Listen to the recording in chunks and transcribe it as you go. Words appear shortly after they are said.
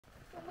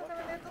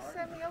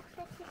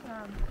ook zo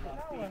gedaan.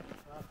 Blauwe.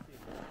 Zie je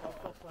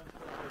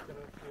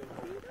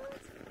dat?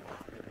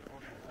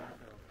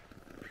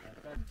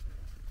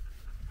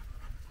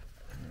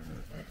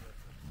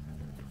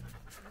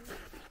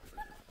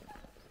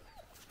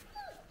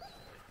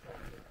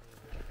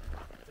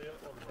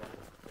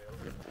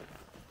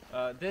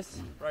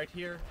 This right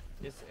here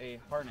is a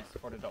harness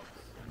for the dogs,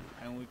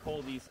 and we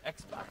call these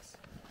X-backs,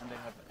 and they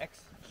have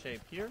X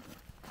shape here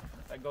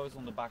that goes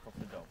on the back of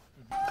the dog.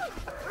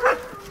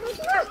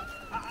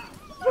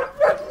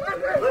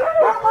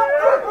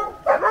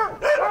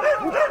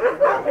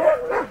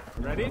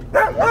 Ready?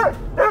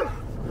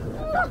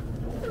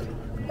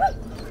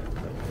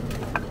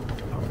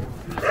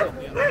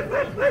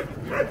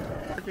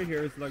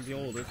 Here is like the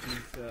oldest,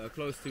 he's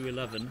close to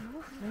 11,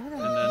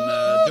 and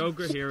then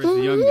Joker here is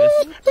the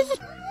youngest.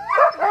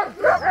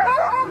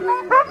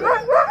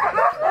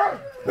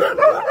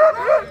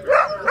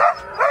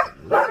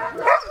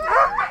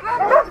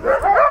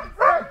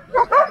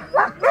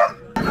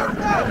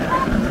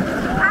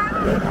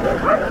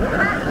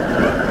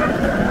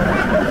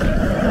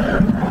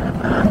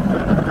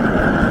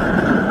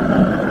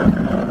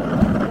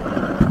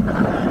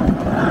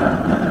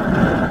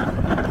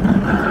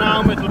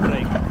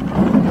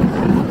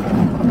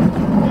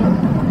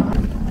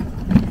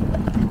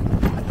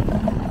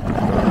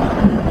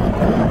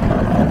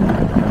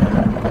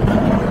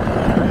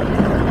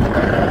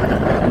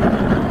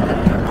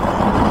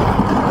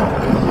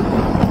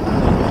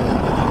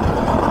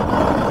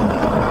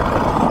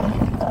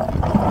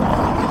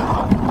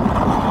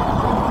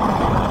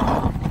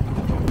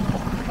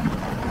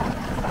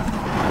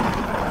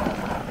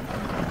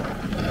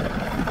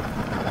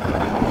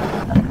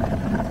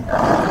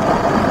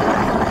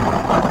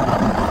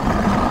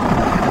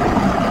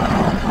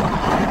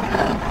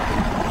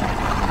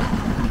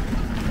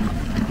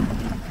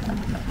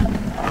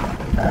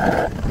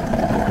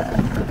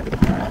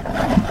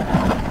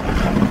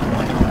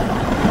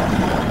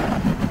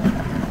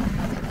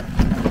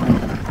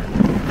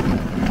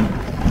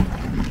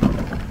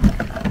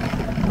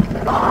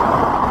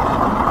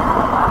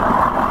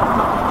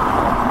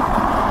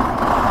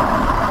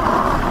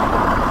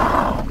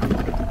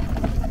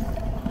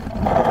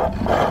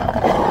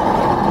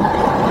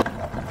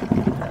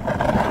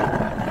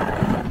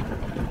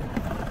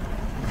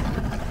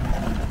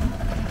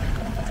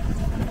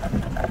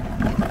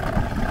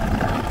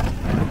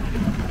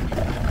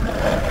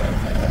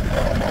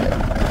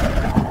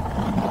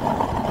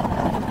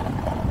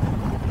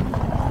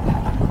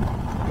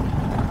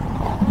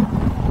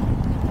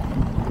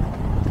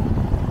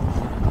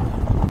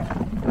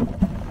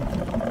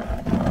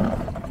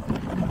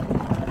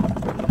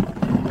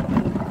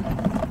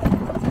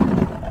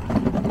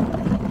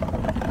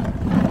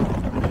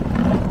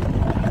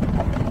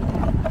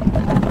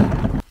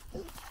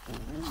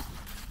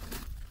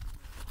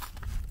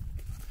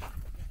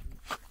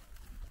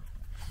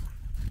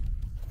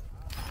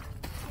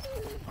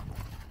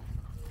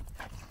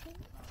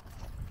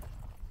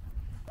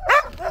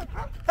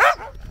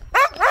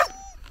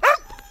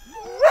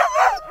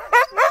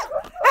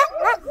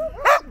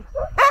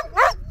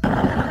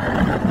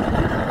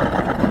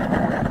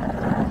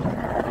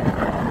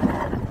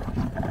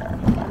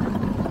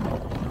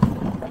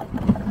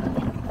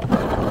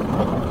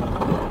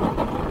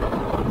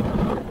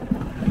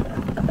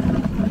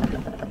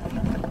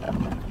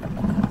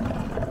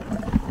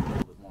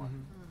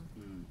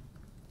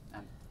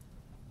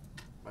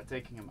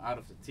 Taking him out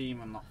of the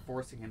team, I'm not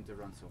forcing him to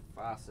run so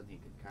fast, and he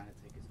can kind of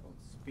take his own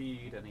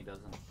speed, and he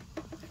doesn't.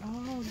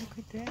 Oh, look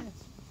at that.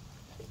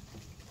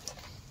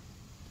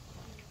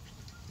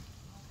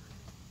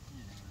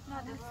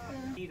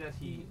 See that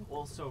he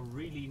also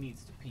really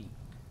needs to pee.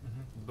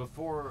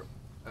 Before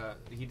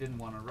he didn't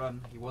want to run,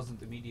 he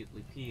wasn't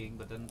immediately peeing,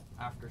 but then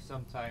after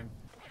some time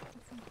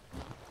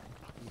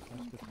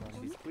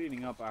he's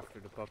cleaning up after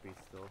the puppies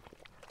still,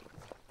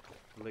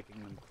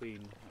 licking them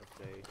clean if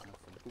they have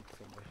some poop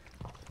somewhere.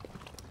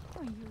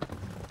 Oh, you.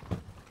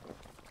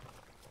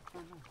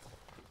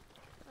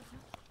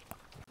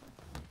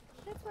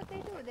 That's what they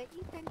do, they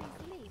eat and they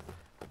sleep.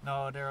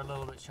 No, they're a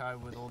little bit shy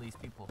with all these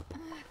people.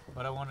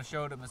 But I want to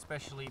show them,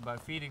 especially by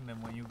feeding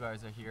them when you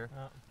guys are here,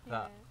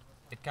 that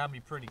it can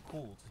be pretty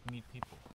cool to meet people.